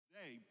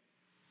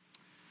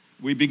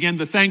We begin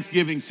the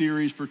Thanksgiving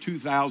series for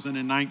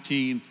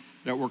 2019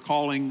 that we're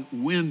calling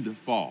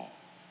Windfall.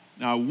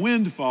 Now,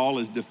 windfall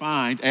is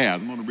defined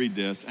as, I'm going to read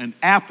this, an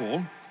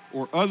apple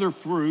or other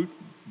fruit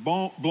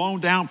blown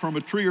down from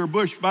a tree or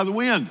bush by the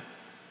wind.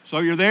 So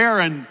you're there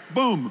and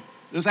boom,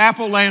 this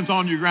apple lands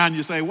on your ground and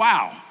you say,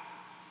 wow,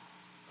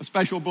 a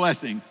special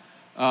blessing,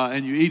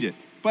 and you eat it.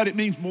 But it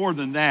means more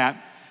than that.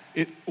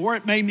 It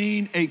may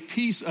mean a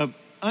piece of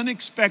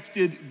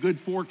unexpected good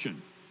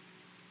fortune,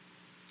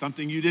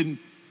 something you didn't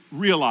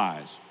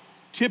realize.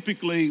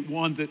 Typically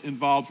one that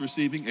involves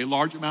receiving a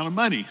large amount of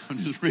money. I'm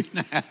just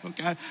reading that,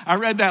 okay? I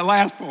read that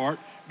last part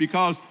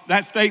because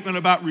that statement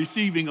about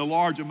receiving a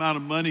large amount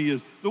of money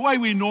is the way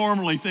we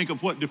normally think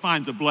of what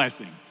defines a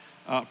blessing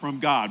from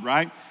God,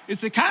 right?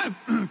 It's the kind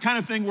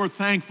of thing we're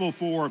thankful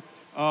for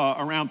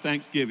around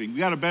Thanksgiving. We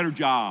got a better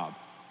job.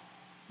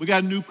 We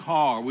got a new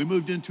car. We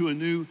moved into a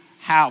new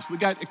house. We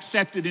got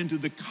accepted into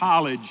the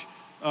college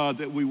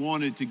that we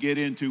wanted to get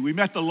into. We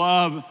met the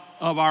love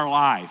of our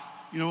life.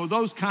 You know,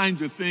 those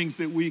kinds of things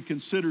that we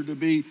consider to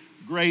be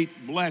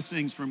great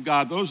blessings from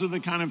God. Those are the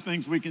kind of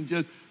things we can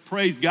just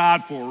praise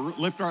God for,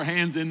 lift our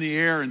hands in the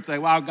air and say,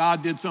 wow,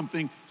 God did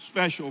something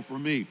special for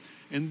me.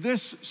 In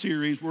this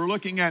series, we're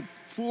looking at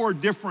 4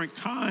 different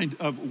kind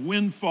of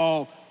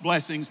windfall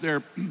blessings.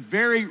 They're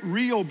very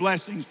real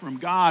blessings from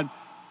God,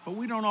 but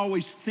we don't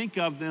always think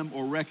of them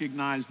or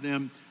recognize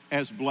them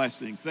as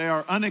blessings. They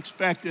are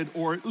unexpected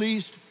or at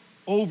least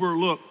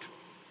overlooked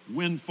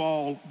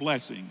windfall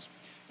blessings.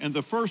 And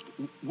the first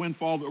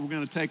windfall that we're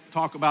going to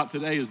talk about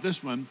today is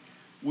this one.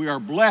 We are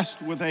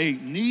blessed with a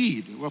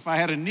need. Well, if I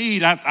had a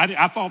need,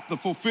 I thought the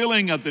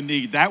fulfilling of the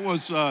need, that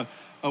was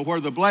where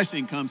the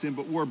blessing comes in.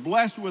 But we're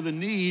blessed with a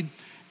need.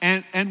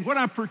 And what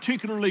I'm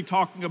particularly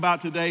talking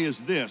about today is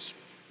this.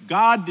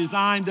 God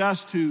designed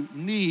us to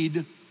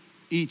need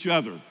each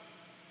other.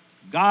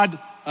 God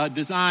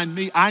designed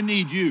me. I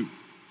need you.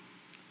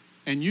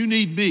 And you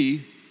need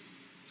me.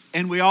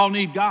 And we all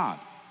need God.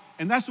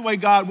 And that's the way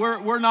God,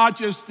 we're not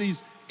just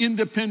these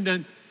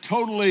independent,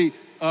 totally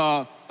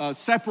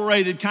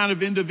separated kind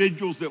of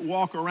individuals that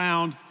walk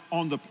around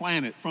on the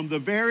planet. From the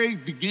very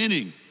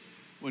beginning,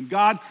 when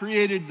God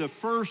created the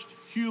first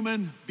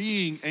human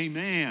being, a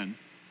man,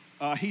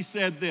 he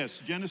said this,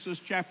 Genesis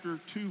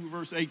chapter 2,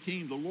 verse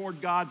 18, the Lord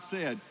God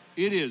said,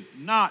 it is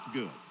not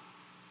good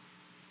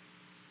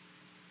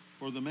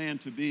for the man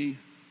to be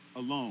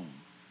alone.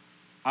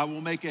 I will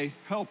make a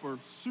helper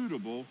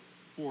suitable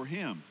for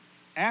him.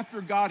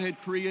 After God had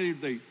created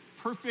the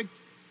perfect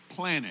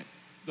planet,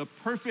 the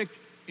perfect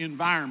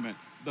environment,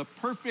 the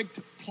perfect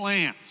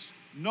plants,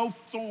 no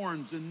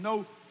thorns and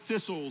no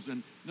thistles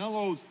and none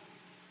of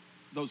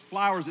those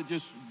flowers that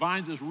just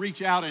vines just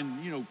reach out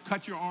and, you know,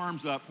 cut your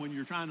arms up when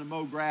you're trying to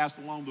mow grass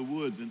along the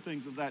woods and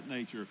things of that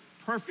nature.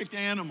 Perfect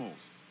animals.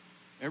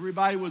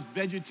 Everybody was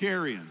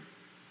vegetarian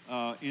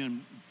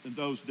in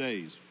those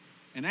days.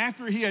 And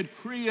after he had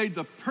created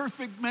the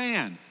perfect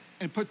man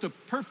and put the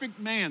perfect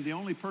man, the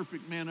only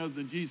perfect man other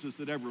than Jesus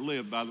that ever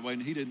lived, by the way,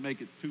 and he didn't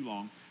make it too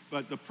long,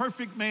 but the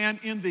perfect man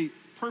in the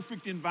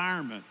perfect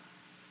environment,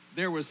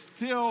 there was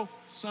still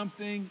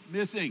something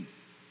missing.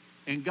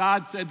 And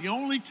God said the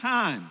only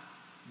time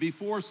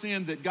before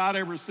sin that God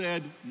ever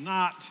said,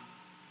 not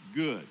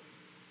good.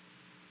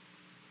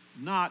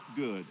 Not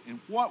good. And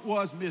what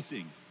was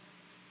missing?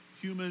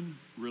 Human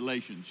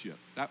relationship.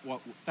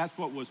 That's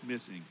what was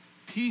missing.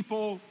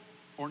 People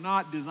are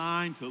not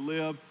designed to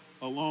live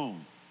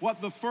alone.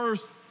 What the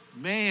first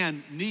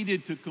man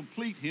needed to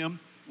complete him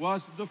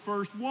was the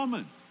first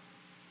woman.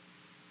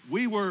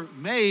 We were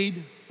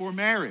made for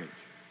marriage.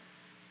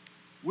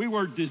 We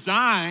were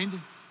designed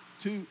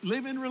to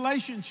live in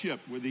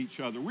relationship with each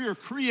other. We are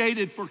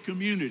created for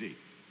community,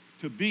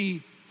 to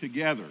be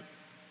together.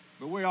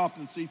 But we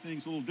often see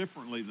things a little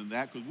differently than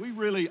that because we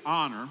really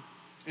honor,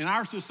 in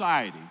our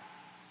society,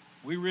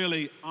 we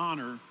really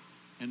honor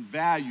and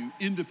value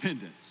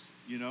independence,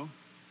 you know.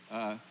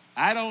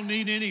 I don't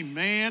need any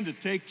man to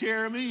take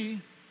care of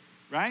me,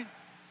 right?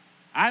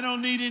 I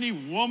don't need any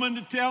woman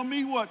to tell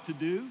me what to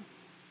do.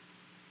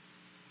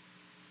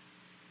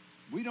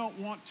 We don't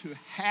want to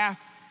have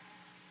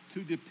to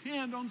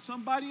depend on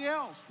somebody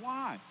else.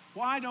 Why?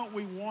 Why don't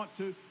we want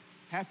to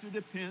have to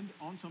depend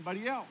on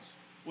somebody else?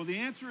 Well, the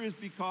answer is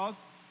because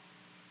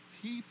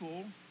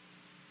people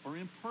are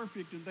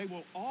imperfect and they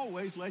will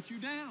always let you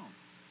down.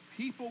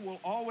 People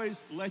will always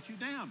let you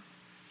down.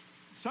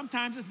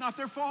 Sometimes it's not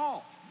their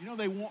fault. You know,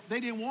 they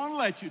didn't want to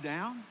let you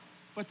down,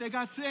 but they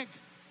got sick.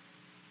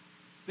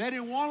 They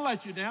didn't want to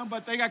let you down,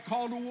 but they got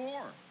called to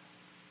war.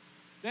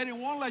 They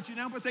didn't want to let you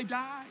down, but they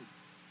died.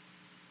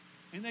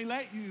 And they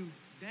let you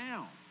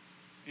down.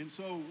 And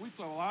so we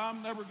say, well,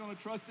 I'm never going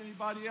to trust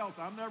anybody else.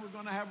 I'm never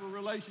going to have a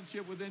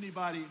relationship with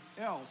anybody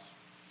else.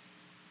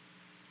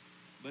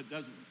 But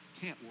it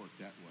can't work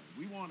that way.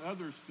 We want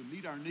others to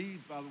meet our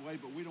needs, by the way,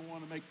 but we don't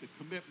want to make the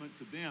commitment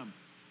to them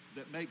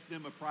that makes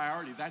them a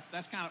priority.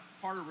 That's kind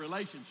of part of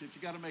relationships.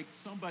 You got to make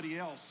somebody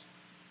else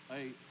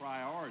a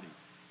priority.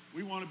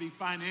 We want to be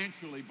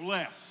financially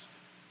blessed.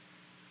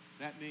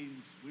 That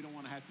means we don't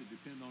want to have to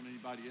depend on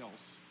anybody else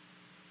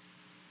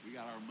We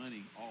got our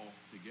money all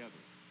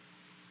together.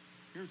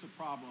 Here's a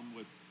problem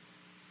with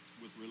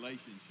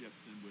relationships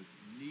and with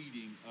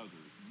needing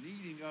others.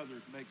 Needing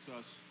others makes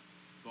us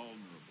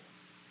vulnerable.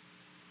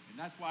 And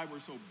that's why we're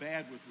so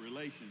bad with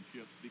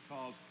relationships,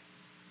 because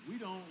we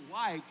don't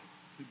like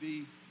to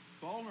be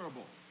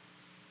vulnerable.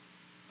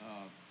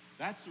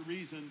 That's the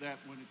reason that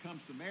when it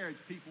comes to marriage,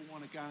 people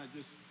want to kind of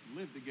just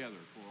live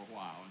together for a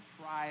while and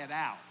try it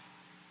out.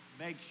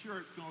 Make sure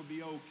it's going to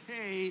be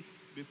okay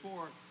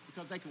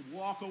because they can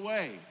walk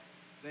away.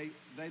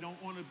 They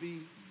don't want to be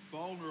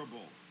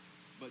vulnerable.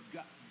 But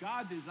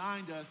God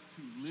designed us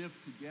to live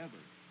together.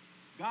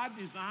 God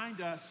designed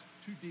us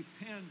to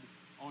depend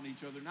on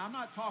each other. Now, I'm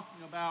not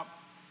talking about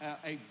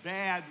a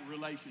bad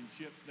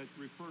relationship that's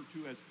referred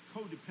to as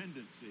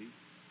codependency.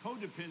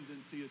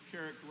 Codependency is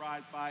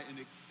characterized by an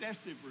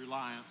excessive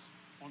reliance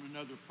on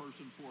another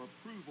person for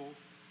approval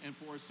and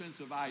for a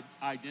sense of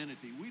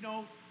identity. We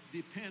don't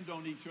depend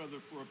on each other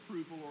for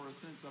approval or a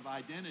sense of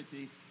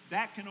identity.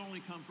 That can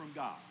only come from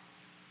God.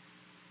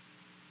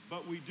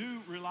 But we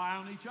do rely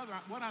on each other.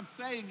 What I'm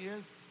saying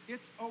is,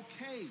 it's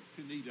okay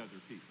to need other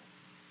people.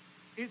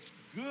 It's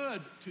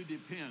good to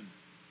depend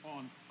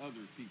on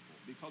other people,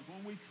 because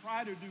when we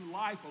try to do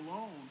life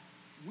alone,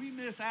 we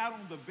miss out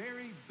on the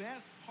very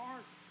best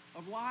part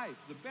of life.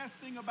 The best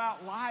thing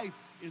about life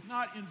is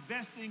not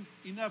investing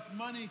enough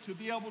money to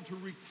be able to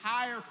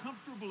retire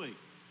comfortably.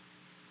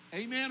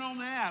 Amen on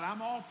that.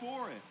 I'm all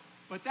for it.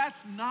 But that's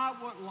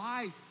not what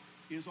life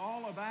is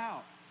all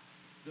about.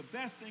 The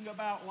best thing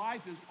about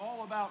life is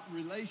all about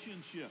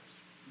relationships,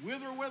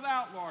 with or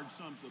without large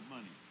sums of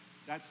money.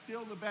 That's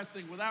still the best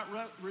thing. Without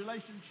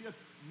relationships,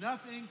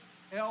 nothing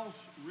else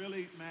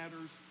really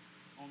matters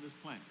on this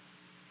planet.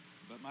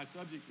 But my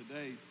subject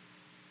today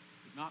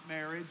is not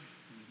marriage,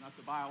 and it's not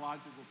the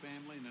biological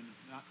family, and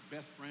it's not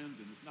best friends,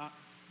 and it's not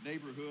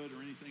neighborhood or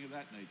anything of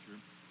that nature.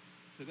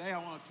 Today I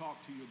want to talk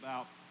to you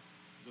about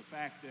the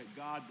fact that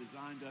God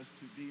designed us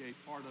to be a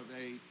part of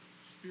a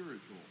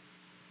spiritual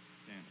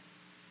family.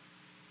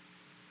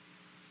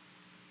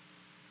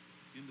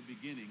 In the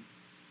beginning,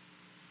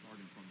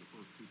 starting from the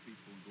first two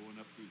people and going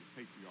up through the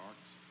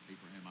patriarchs,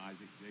 Abraham,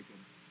 Isaac, Jacob,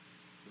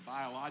 the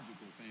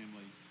biological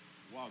family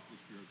was the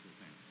spiritual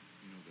family.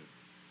 You know,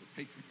 the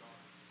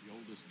patriarch, the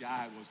oldest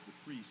guy, was the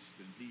priest,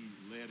 and he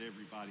led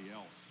everybody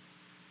else.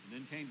 And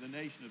then came the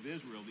nation of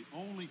Israel, the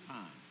only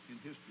time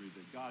in history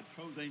that God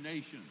chose a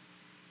nation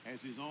as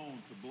his own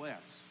to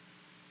bless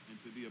and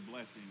to be a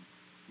blessing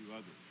to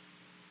others.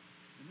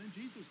 And then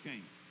Jesus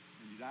came,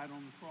 and he died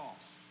on the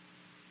cross.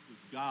 It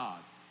was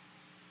God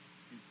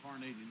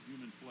incarnate in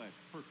human flesh,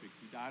 perfect.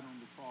 He died on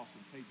the cross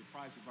and paid the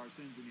price of our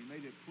sins, and he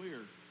made it clear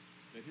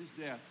that his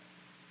death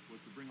was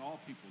to bring all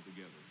people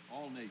together,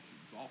 all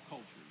nations, all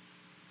cultures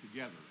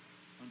together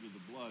under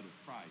the blood of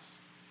Christ.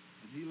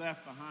 And he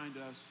left behind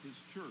us his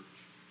church,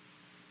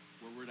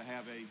 where we're to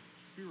have a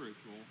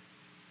spiritual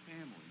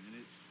family. And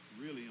it's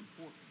really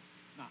important.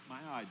 Not my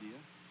idea.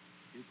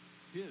 It's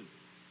his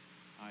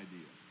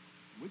idea.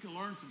 And we can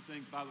learn some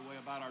things, by the way,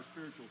 about our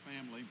spiritual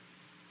family,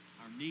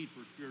 our need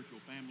for spiritual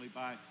family,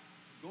 by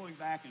going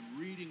back and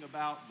reading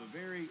about the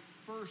very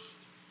first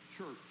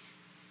church,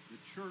 the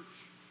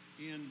church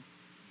in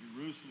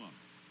Jerusalem.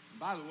 And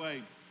by the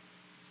way,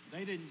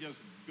 they didn't just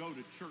go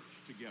to church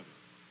together.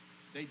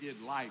 They did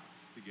life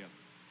together.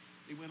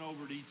 They went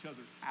over to each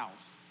other's house,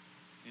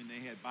 and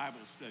they had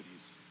Bible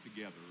studies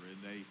together, and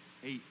they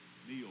ate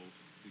meals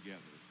together.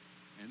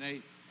 And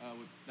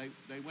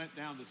they went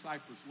down to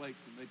Cypress Lakes,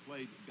 and they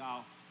played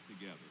golf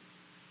together.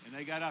 And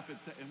they got up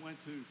and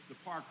went to the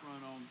park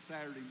run on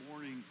Saturday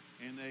morning,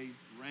 and they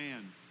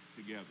ran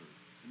together.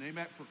 And they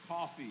met for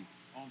coffee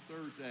on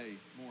Thursday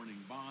morning,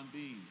 Bon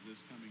Beans, this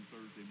coming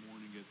Thursday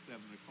morning at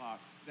 7 o'clock.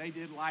 They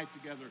did life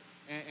together,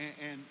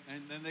 and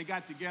then they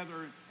got together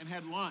and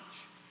had lunch.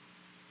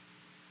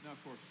 Now,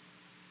 of course,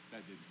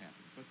 that didn't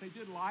happen, but they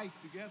did life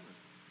together.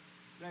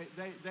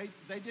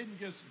 They didn't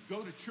just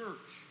go to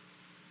church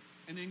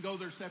and then go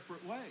their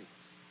separate ways.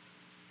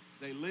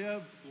 They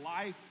lived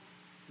life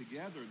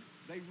together.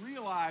 They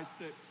realized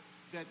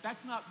that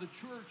that's not the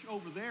church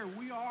over there.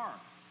 We are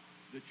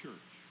the church.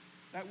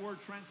 That word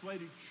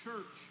translated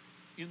church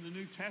in the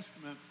New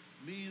Testament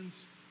means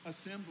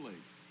assembly.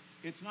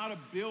 It's not a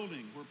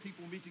building where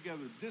people meet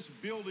together. This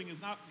building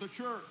is not the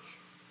church.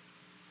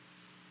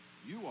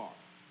 You are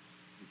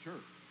the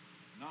church,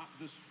 not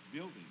this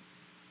building.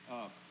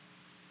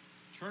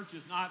 Church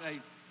is not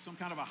some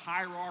kind of a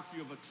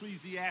hierarchy of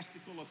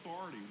ecclesiastical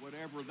authority,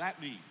 whatever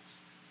that means.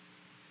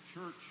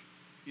 Church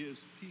is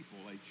people.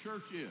 A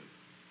church is,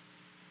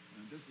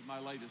 and this is my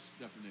latest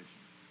definition,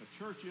 a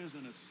church is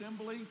an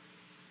assembly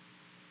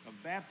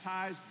of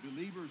baptized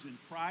believers in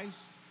Christ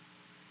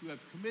who have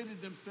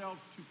committed themselves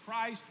to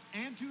Christ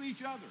and to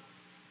each other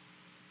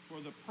for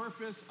the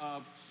purpose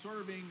of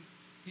serving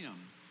him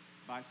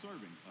by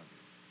serving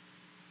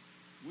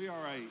others. We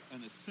are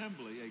an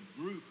assembly,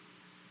 a group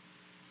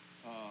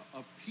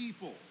of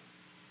people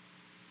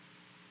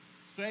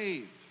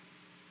saved,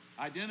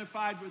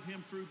 identified with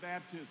him through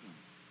baptism.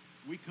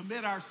 We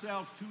commit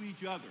ourselves to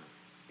each other.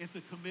 It's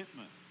a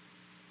commitment.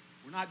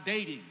 We're not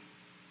dating.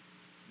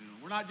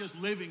 We're not just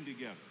living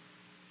together.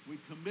 We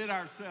commit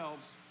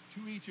ourselves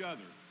to each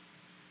other.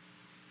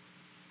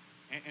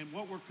 And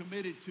what we're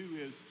committed to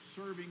is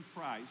serving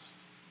Christ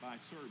by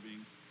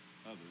serving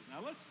others. Now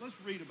let's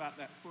read about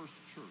that first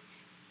church.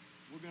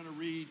 We're going to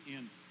read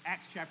in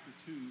Acts chapter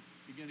 2,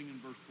 beginning in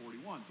verse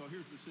 41. So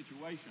here's the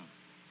situation.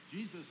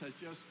 Jesus has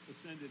just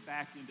ascended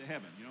back into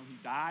heaven. He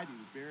died, he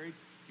was buried,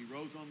 he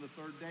rose on the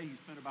third day. He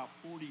spent about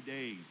 40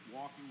 days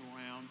walking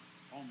around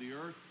on the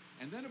earth.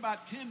 And then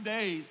about 10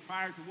 days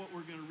prior to what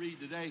we're going to read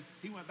today,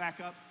 he went back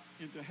up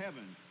into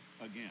heaven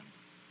again.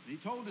 And he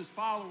told his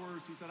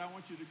followers, he said, I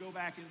want you to go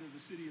back into the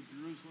city of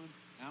Jerusalem,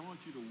 and I want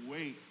you to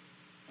wait.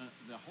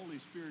 The Holy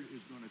Spirit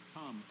is going to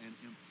come and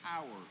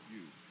empower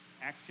you.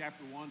 Acts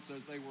chapter 1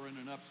 says they were in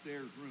an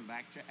upstairs room.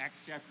 Acts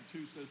chapter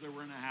 2 says they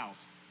were in a house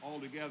all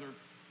together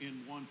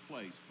in one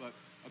place. But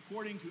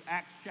according to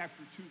Acts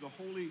chapter 2, the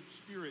Holy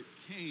Spirit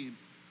came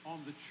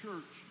on the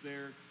church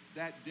there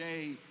that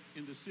day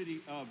in the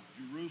city of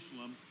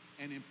Jerusalem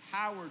and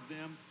empowered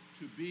them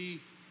to be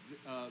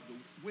the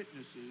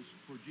witnesses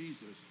for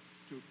Jesus,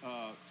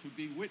 to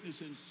be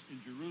witnesses in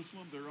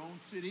Jerusalem, their own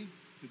city,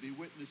 to be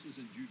witnesses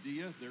in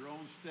Judea, their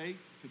own state,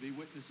 to be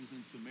witnesses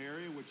in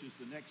Samaria, which is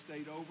the next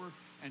state over,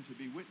 and to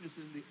be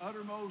witnesses in the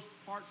uttermost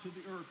parts of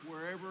the earth,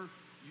 wherever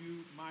you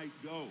might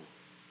go.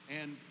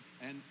 And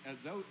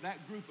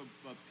that group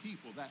of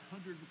people, that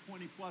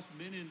 120 plus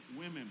men and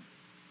women,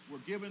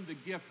 were given the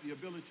gift, the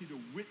ability to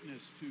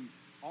witness to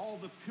all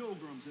the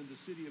pilgrims in the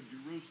city of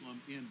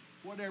Jerusalem in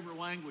whatever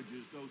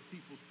languages those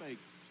people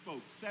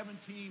spoke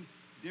 17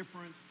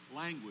 different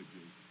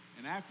languages.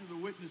 And after the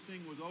witnessing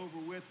was over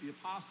with, the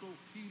apostle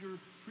Peter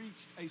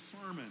preached a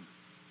sermon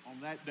on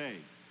that day.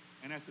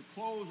 And at the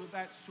close of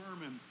that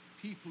sermon,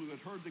 people who had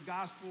heard the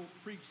gospel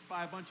preached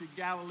by a bunch of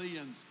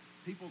Galileans,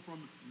 people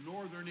from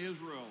northern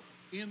Israel,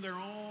 in their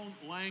own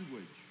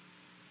language,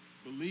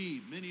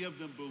 many of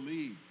them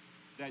believed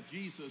that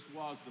Jesus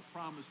was the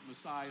promised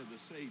Messiah,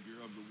 the Savior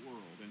of the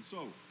world. And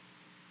so,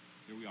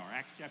 here we are,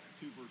 Acts chapter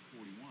 2, verse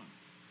 41.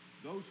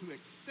 Those who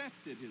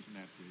accepted his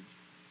message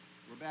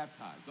were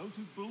baptized. Those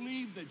who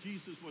believed that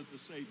Jesus was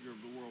the Savior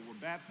of the world were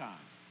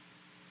baptized.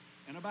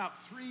 And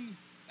about 3,000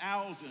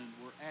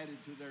 were added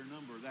to their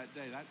number that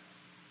day. That's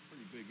a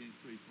pretty big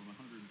increase from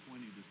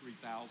 120 to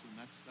 3,000.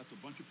 That's a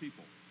bunch of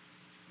people.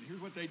 And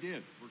here's what they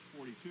did, verse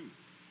 42.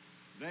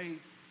 They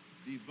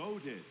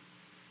devoted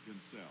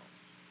themselves.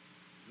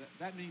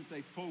 That means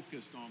they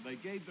focused on, they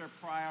gave their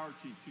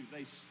priority to,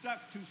 they stuck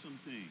to some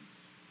things.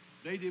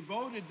 They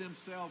devoted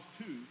themselves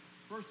to,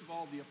 first of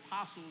all, the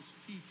apostles'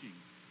 teaching.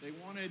 They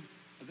wanted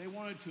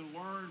to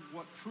learn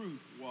what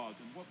truth was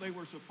and what they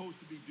were supposed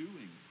to be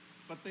doing.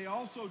 But they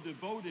also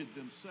devoted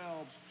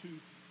themselves to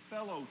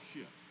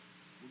fellowship.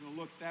 We're going to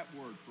look at that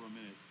word for a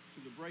minute,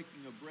 to the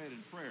breaking of bread and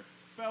prayer.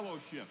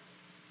 Fellowship.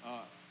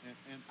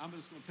 And I'm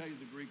just going to tell you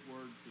the Greek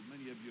word, because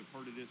many of you have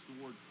heard it. It's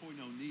the word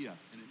koinonia,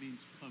 and it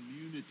means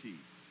community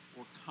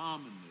or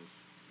commonness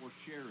or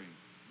sharing.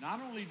 Not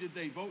only did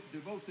they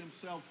devote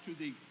themselves to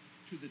the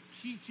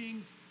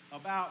teachings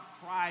about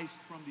Christ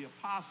from the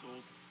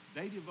apostles,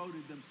 they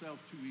devoted themselves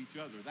to each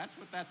other. That's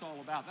what that's all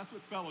about. That's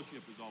what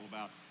fellowship is all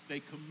about.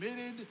 They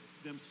committed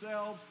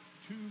themselves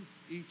to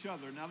each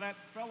other. Now that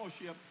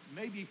fellowship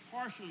may be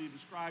partially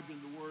described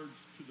in the words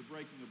to the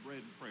breaking of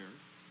bread and prayer,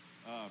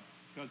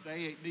 because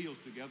they ate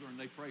meals together and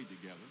they prayed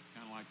together,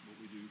 kind of like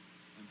what we do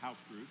in house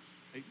groups.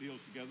 Ate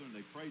meals together and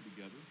they prayed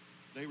together.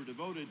 They were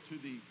devoted to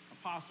the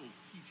apostles'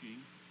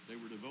 teaching. They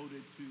were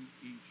devoted to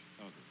each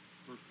other.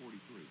 Verse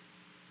 43.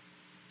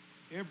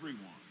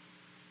 Everyone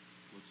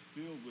was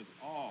filled with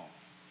awe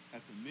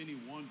at the many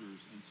wonders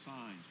and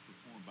signs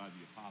performed by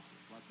the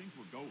apostles. Well, things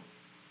were going,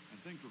 and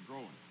things were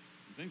growing,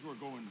 and things were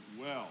going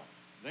well.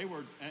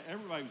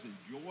 Everybody was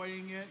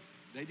enjoying it.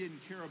 They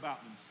didn't care about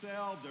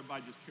themselves.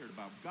 Everybody just cared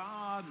about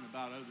God and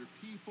about other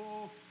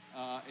people.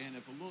 And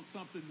if a little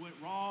something went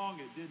wrong,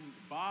 it didn't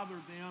bother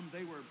them.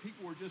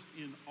 People were just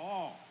in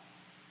awe.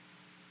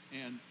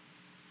 And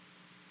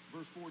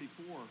verse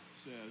 44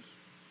 says,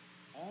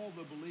 all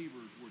the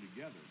believers were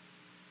together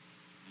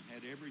and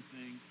had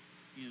everything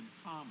in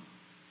common.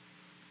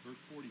 Verse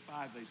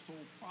 45, they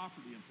sold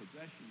property and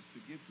possessions to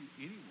give to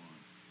anyone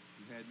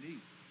who had need.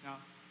 Now,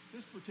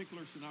 this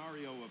particular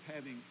scenario of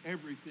having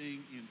everything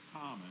in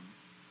common,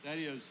 that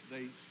is,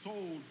 they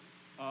sold,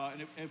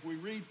 and if we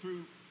read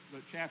through the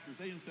chapters,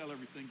 they didn't sell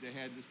everything they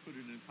had, just put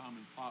it in a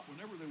common pot.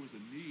 Whenever there was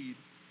a need,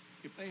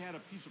 if they had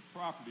a piece of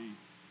property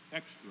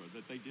extra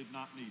that they did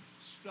not need,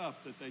 stuff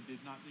that they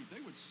did not need,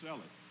 they would sell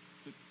it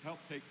to help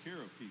take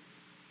care of people.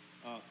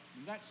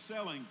 And that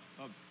selling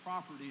of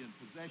property and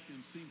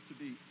possessions seems to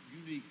be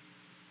unique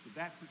to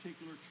that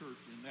particular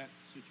church in that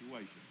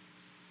situation.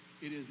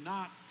 It is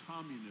not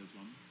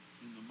communism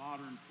in the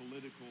modern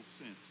political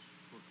sense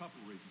for a couple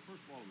of reasons.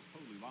 First of all, it was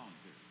totally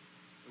voluntary.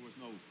 There was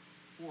no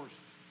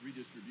forced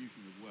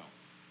redistribution of wealth.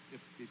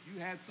 If you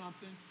had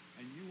something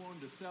and you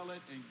wanted to sell it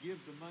and give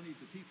the money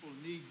to people in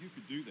need, you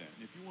could do that.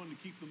 And if you wanted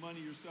to keep the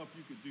money yourself,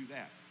 you could do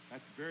that.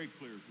 That's very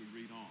clear as we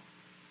read on.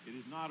 It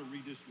is not a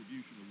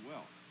redistribution of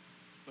wealth.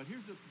 But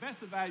here's the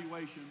best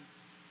evaluation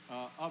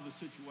of the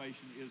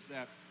situation is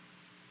that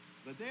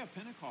the day of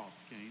Pentecost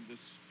came, this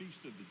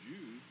feast of the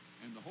Jews,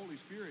 and the Holy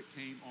Spirit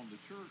came on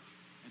the church,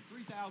 and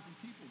 3,000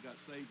 people got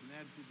saved and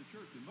added to the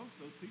church, and most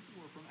of those people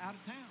were from out of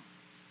town.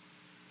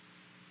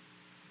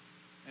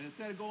 And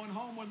instead of going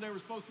home when they were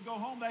supposed to go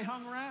home, they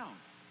hung around.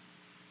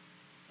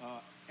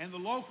 And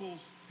the locals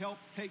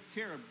helped take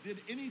care of,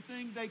 did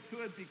anything they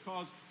could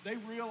because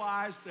they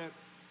realized that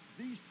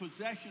these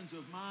possessions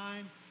of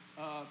mine,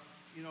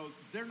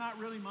 they're not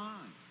really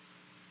mine.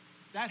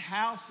 That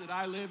house that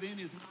I live in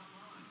is not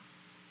mine.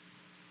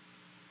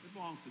 It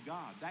belongs to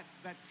God.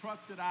 That truck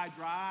that I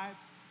drive,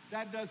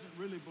 that doesn't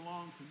really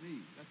belong to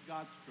me. That's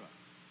God's truck.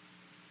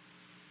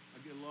 I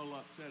get a little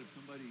upset if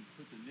somebody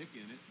puts a nick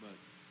in it, but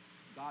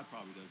God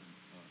probably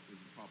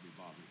isn't probably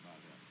bothered by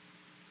that.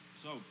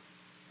 So,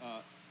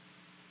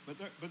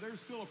 but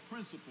there's still a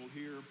principle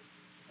here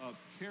of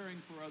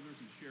caring for others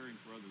and sharing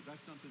for others.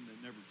 That's something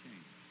that never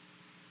changed.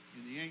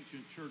 In the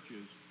ancient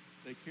churches,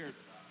 they cared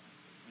about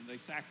people and they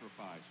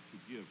sacrificed to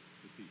give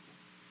to people.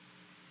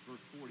 Verse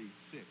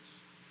 46,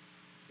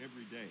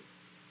 every day.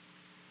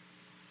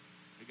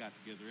 They got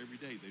together every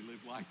day. They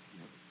lived life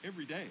together.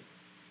 Every day.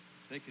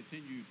 They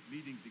continued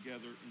meeting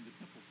together in the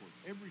temple court.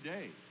 Every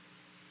day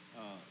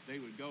they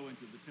would go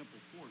into the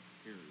temple court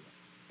area.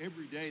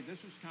 Every day,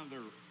 this was kind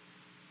of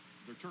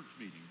their church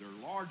meeting, their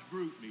large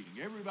group meeting.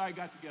 Everybody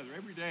got together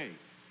every day.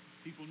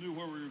 People knew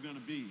where we were going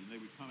to be, and they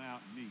would come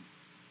out and meet.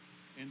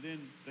 And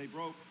then they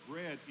broke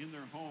bread in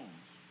their homes.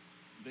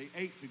 They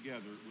ate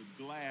together with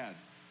glad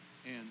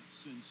and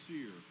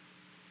sincere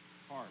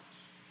hearts.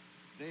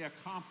 They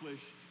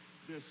accomplished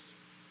this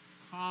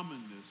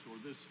commonness or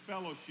this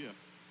fellowship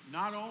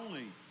not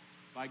only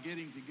by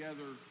getting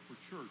together for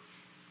church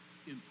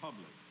in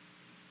public.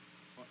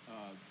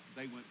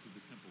 They went to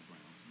the temple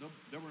grounds.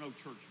 There were no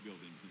church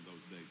buildings in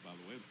those days, by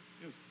the way.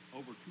 It was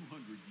over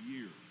 200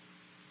 years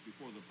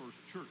before the first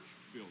church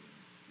building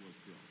was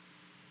built.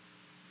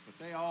 But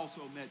they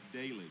also met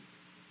daily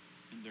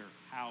in their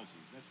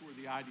houses. That's where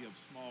the idea of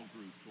small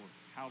groups or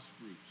house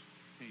groups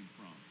came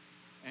from.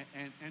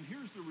 And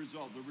here's the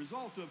result. The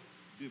result of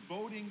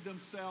devoting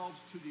themselves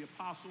to the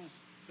apostles'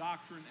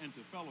 doctrine and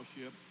to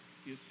fellowship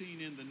is seen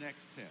in the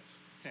next text.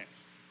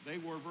 They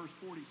were, verse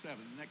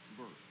 47, the next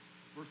verse.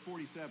 Verse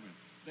 47,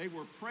 they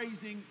were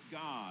praising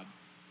God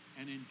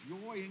and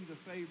enjoying the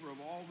favor of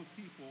all the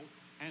people,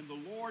 and the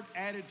Lord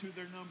added to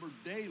their number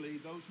daily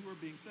those who were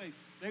being saved.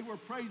 They were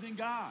praising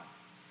God.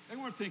 They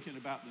weren't thinking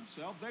about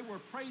themselves. They were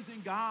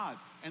praising God,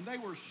 and they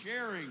were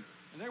sharing,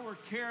 and they were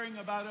caring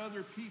about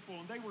other people,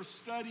 and they were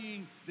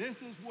studying,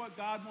 this is what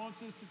God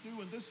wants us to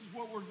do, and this is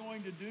what we're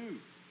going to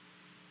do.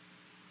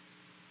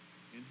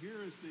 And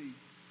here is the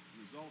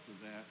result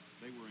of that.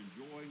 They were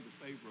enjoying the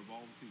favor of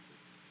all the people.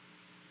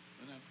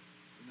 Isn't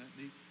that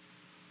neat?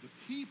 The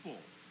people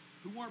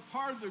who weren't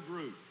part of the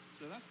group.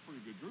 So that's a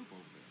pretty good group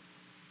over there.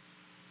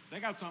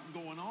 They got something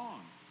going on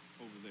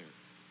over there.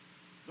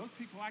 Those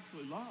people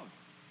actually love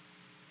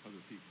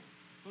other people.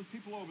 Those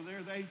people over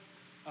there, they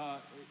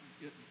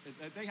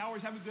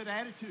always have a good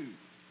attitude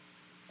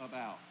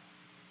about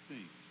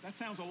things. That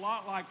sounds a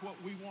lot like what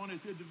we want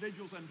as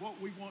individuals and what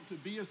we want to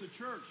be as a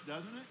church,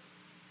 doesn't it?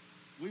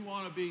 We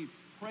want to be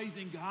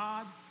praising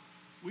God.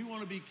 We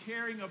want to be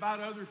caring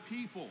about other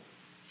people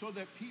so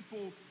that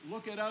people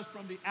look at us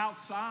from the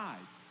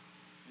outside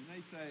and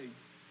they say,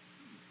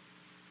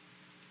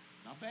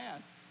 not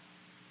bad.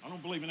 I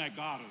don't believe in that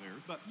God of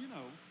theirs, but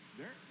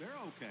they're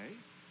okay.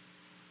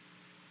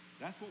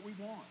 That's what we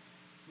want.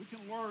 We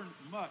can learn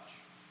much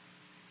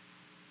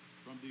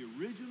from the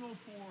original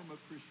form of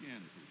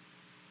Christianity.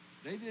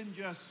 They didn't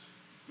just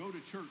go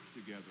to church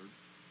together.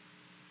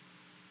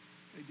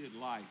 They did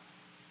life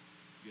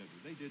together.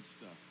 They did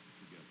stuff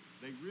together.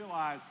 They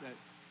realized that,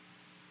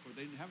 or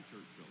they didn't have a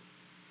church building.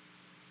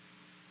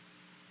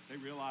 They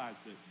realized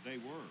that they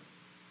were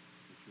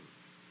the church.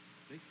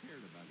 They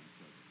cared about each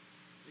other.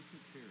 They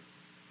took care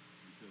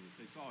of each other. If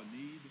they saw a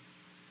need,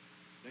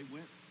 they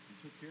went and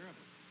took care of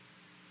it.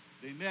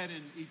 They met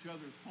in each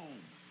other's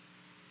homes.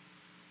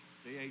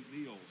 They ate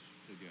meals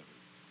together.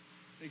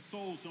 They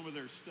sold some of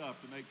their stuff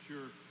to make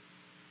sure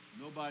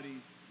nobody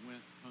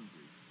went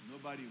hungry.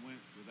 Nobody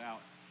went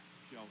without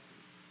shelter.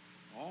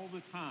 All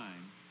the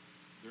time,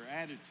 their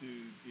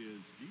attitude is,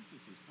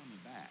 Jesus is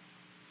coming back.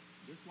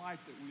 This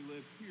life that we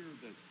live here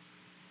that's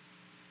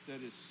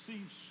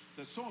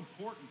so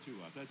important to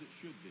us, as it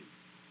should be.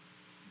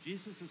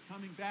 Jesus is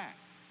coming back.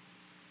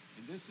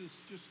 And this is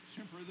just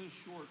temporary, this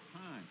short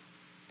time.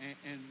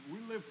 And we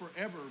live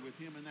forever with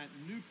him in that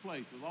new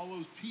place with all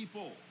those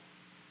people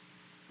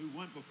who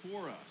went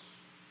before us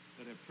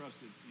that have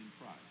trusted in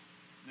Christ.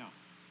 Now,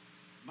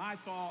 my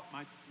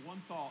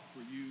one thought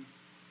for you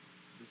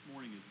this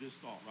morning is this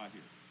thought right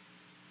here.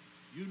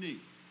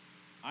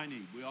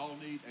 We all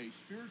need a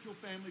spiritual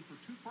family for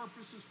two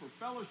purposes: for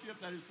fellowship,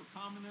 that is for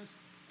commonness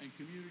and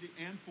community,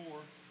 and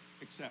for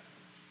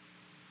acceptance.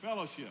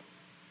 Fellowship,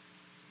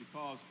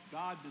 because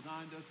God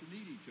designed us to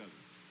need each other.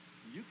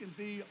 You can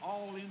be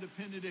all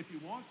independent if you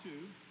want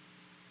to,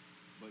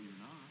 but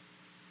you're not.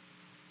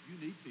 You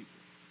need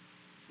people.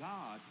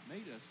 God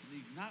made us to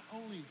need not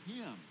only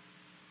him,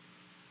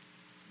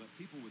 but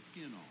people with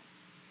skin on.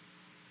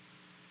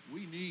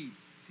 We need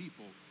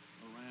people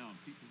around,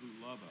 people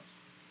who love us.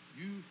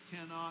 You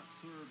cannot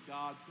serve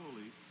God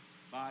fully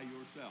by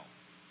yourself.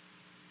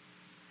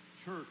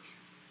 Church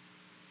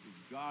is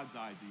God's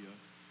idea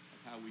of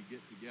how we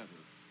get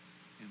together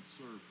and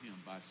serve him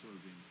by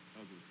serving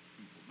other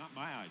people. Not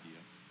my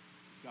idea,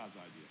 it's God's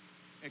idea.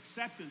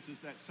 Acceptance is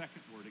that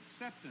second word.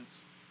 Acceptance,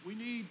 we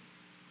need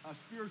a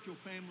spiritual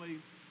family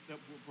that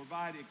will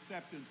provide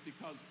acceptance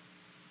because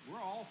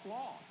we're all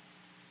flawed.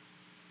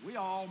 We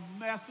all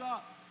mess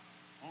up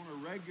on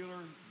a regular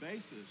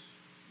basis.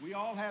 We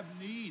all have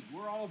needs.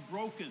 We're all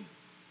broken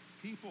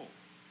people.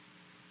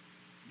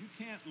 You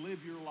can't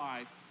live your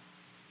life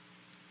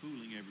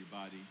fooling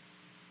everybody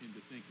into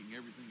thinking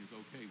everything is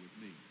okay with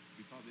me,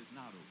 because it's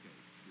not okay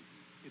with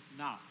you. It's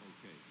not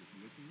okay with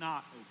you. It's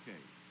not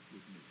okay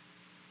with me.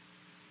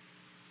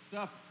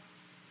 Stuff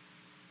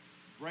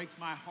breaks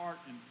my heart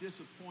and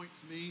disappoints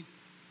me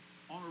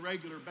on a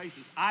regular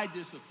basis. I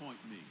disappoint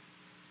me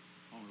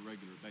on a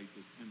regular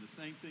basis, and the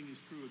same thing is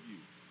true of you.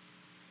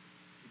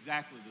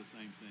 Exactly the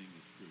same thing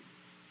is true.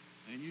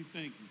 And you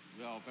think,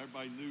 well, if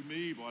everybody knew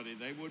me, boy,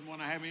 they wouldn't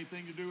want to have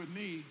anything to do with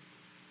me.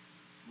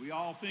 We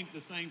all think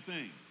the same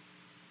thing.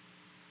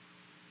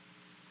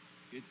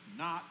 It's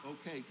not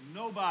okay.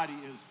 Nobody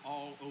is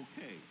all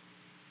okay.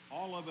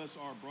 All of us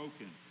are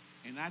broken.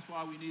 And that's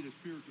why we need a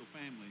spiritual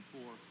family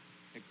for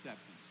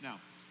acceptance. Now,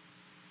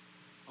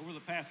 over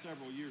the past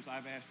several years,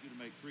 I've asked you to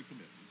make 3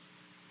 commitments.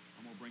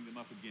 I'm going to bring them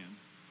up again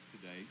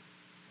today.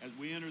 As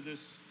we enter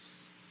this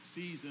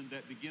season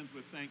that begins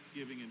with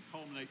Thanksgiving and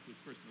culminates with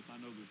Christmas, I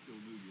know there's still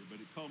New Year, but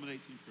it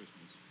culminates in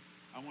Christmas.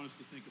 I want us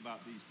to think about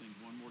these things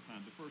one more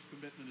time. The first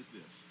commitment is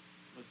this: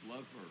 let's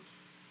love first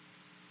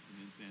and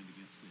then stand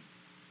against sin.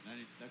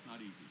 That's not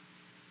easy.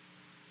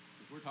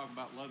 Because we're talking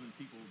about loving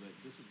people that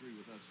disagree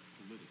with us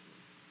politically.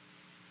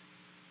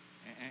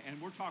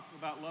 And we're talking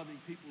about loving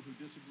people who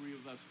disagree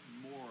with us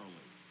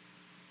morally.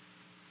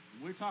 And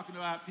we're talking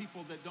about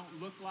people that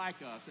don't look like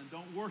us and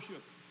don't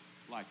worship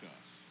like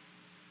us.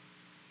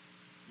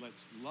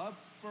 Let's love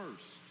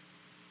first,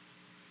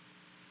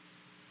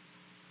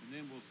 and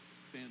then we'll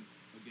stand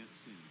against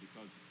sin.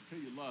 Because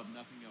until you love,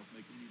 nothing else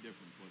makes any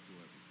difference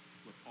whatsoever.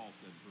 That's what Paul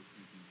said in 1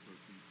 Corinthians 13.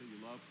 Until you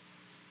love,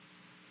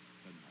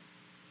 doesn't matter.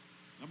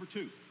 Number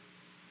 2,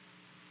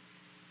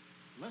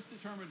 let's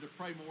determine to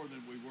pray more than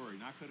we worry.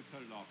 And I could have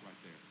cut it off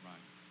right there,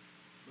 right?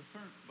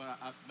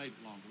 But I made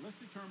it longer. Let's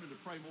determine to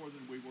pray more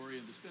than we worry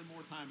and to spend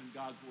more time in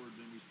God's Word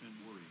than we spend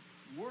worrying.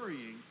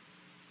 Worrying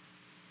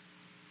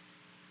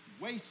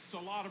wastes a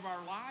lot of our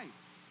life.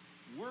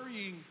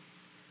 Worrying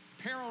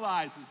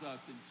paralyzes us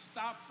and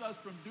stops us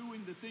from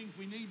doing the things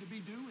we need to be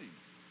doing.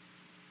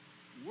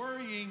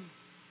 Worrying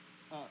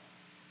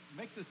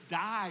makes us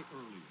die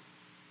earlier.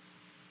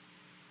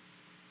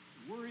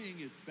 Worrying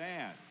is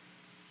bad.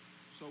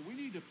 So we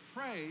need to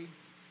pray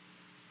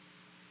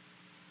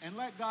and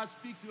let God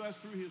speak to us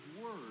through his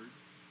word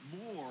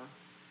more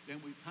than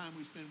time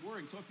we spend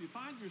worrying. So if you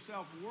find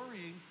yourself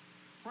worrying,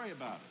 pray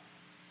about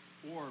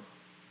it. Or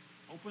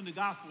open the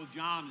Gospel of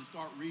John and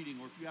start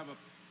reading. Or if you have a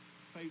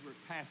favorite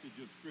passage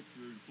of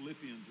Scripture in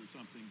Philippians or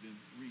something, then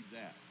read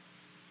that.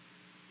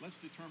 Let's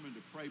determine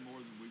to pray more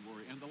than we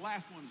worry. And the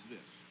last one is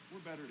this: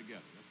 we're better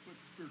together. That's what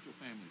the spiritual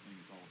family thing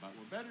is all about.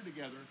 We're better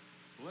together.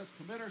 So let's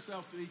commit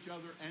ourselves to each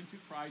other and to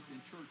Christ in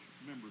church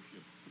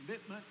membership.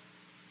 Commitment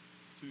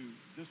to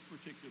this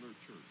particular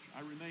church.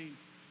 I remain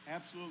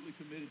absolutely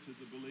committed to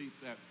the belief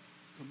that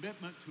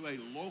commitment to a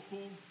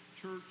local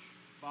church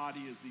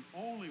body is the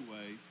only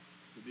way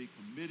to be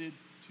committed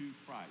to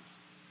Christ.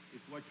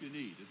 It's what you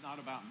need. It's not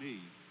about me,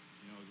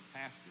 as a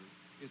pastor.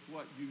 It's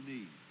what you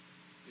need.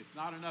 It's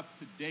not enough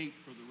to date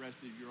for the rest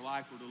of your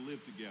life or to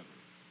live together.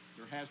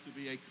 There has to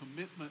be a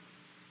commitment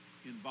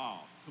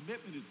involved.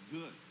 Commitment is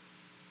good.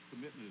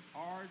 Commitment is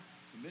hard.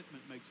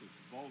 Commitment makes us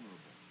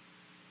vulnerable.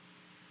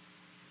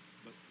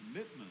 But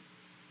commitment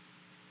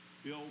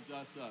builds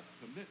us up.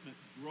 Commitment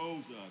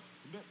grows us.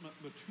 Commitment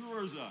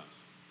matures us.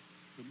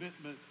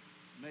 Commitment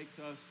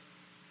makes us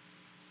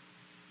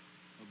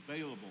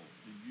available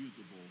and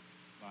usable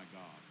by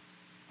God.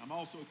 I'm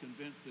also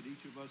convinced that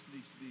each of us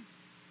needs to be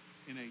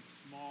in a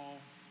small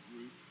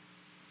group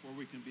where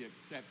we can be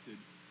accepted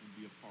and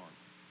be a part.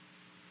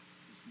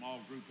 A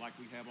small group like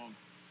we have on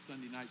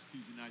Sunday nights,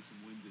 Tuesday nights, and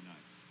Wednesday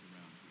nights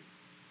around here.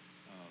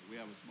 We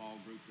have a small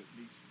group that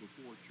meets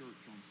before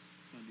church on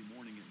Sunday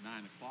morning at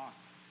 9 o'clock.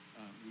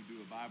 We do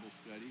a Bible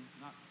study,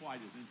 not quite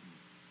as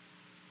intimate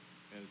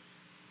as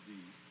the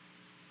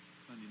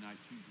Sunday night,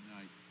 Tuesday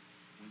night,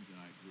 Wednesday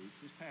night groups.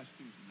 This past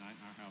Tuesday night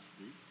in our house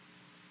group,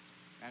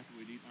 after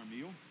we'd eaten our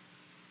meal,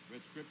 read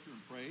scripture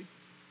and prayed,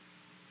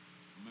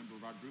 a member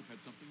of our group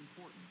had something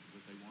important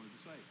that they wanted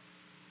to say,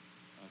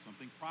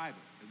 something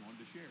private they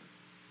wanted to share.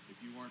 If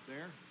you weren't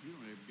there, you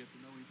don't ever get to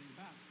know anything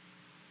about it,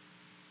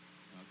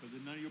 because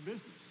it's none of your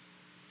business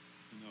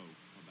to know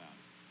about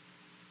it.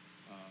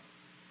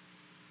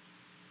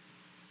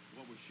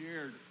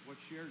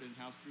 What's shared in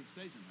house group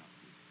stays in house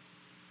group.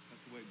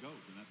 That's the way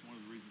goes, and that's one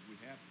of the reasons we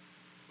have it.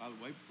 By the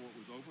way, before it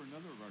was over,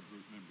 another of our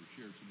group members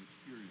shared some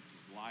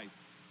experiences, life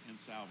and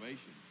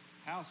salvation.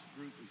 House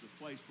group is a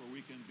place where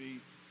we can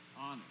be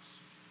honest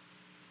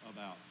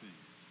about things.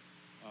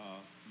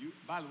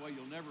 By the way,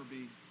 you'll never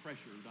be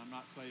pressured. I'm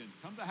not saying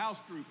come to house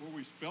group where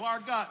we spill our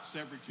guts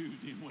every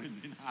Tuesday and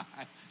Wednesday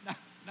night.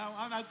 No,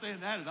 I'm not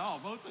saying that at all.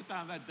 Most of the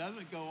time that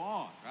doesn't go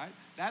on, right?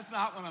 That's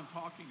not what I'm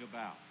talking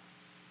about.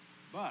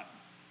 But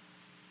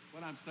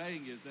what I'm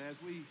saying is that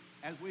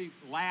as we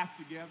laugh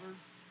together,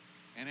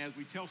 and as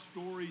we tell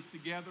stories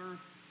together,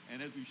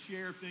 and as we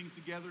share things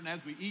together, and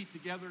as we eat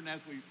together, and as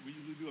we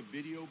usually do a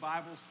video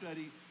Bible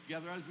study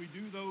together, as we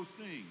do those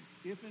things,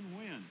 if and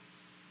when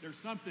there's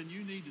something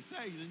you need to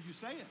say, then you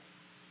say it.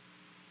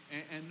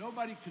 And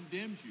nobody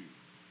condemns you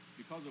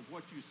because of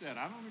what you said.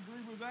 I don't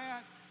agree with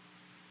that.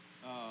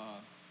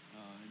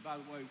 And by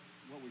the way,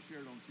 what we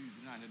shared on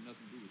Tuesday night had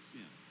nothing to do with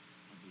sin.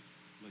 I'll just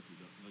let you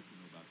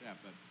know about that.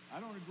 But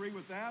I don't agree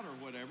with that or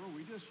whatever.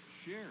 We just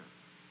share.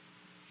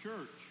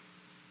 Church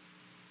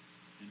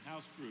and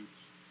house groups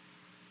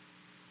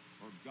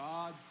are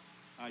God's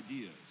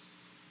ideas,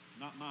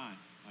 not mine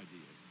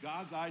ideas.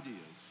 God's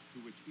ideas to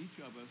which each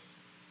of us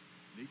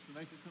needs to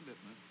make a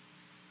commitment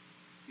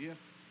if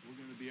we're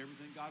going to be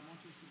everything God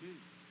wants us to be.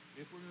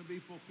 If we're going to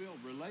be fulfilled.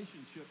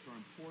 Relationships are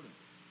important.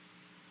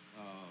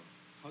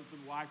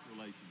 Husband-wife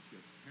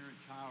relationships,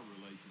 parent-child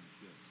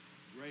relationships,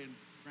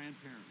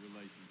 grandparent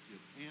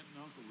relationships, aunt and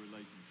uncle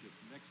relationships,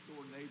 next-door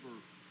neighbor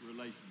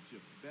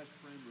relationships, best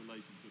friend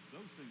relationships.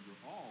 Those things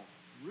are all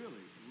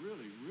really,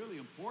 really,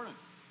 really important.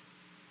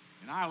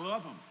 And I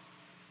love them.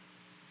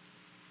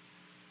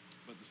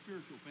 But the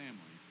spiritual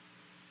family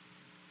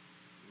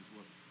is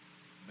what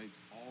makes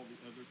all the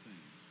other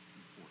things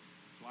important.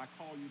 So I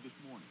call you this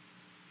morning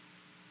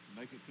to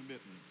make a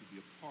commitment to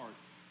be a part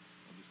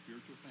of the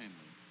spiritual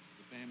family,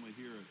 the family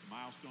here at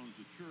Milestones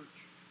of Church,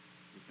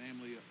 the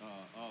family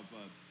of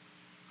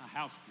a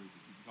house group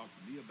that you can talk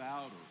to me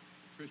about or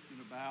Christian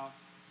about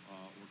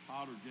or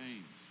Todd or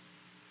James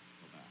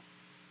about.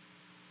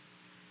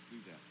 Do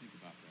that. Think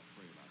about that.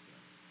 Pray about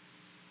that.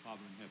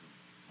 Father in heaven,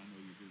 I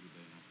know you're here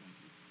today, and I thank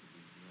you for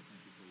being here. I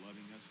thank you for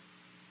loving us.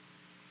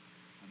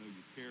 I know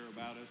you care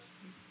about us.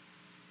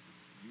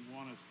 You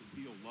want us to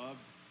feel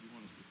loved. You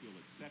want us to feel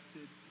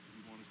accepted.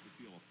 You want us to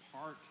feel a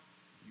part.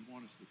 You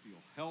want us to feel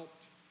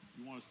helped.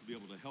 You want us to be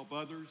able to help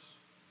others.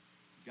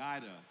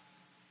 Guide us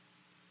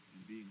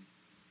in being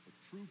a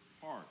true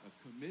part, a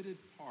committed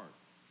part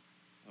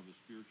of a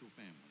spiritual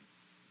family.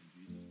 In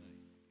Jesus' name.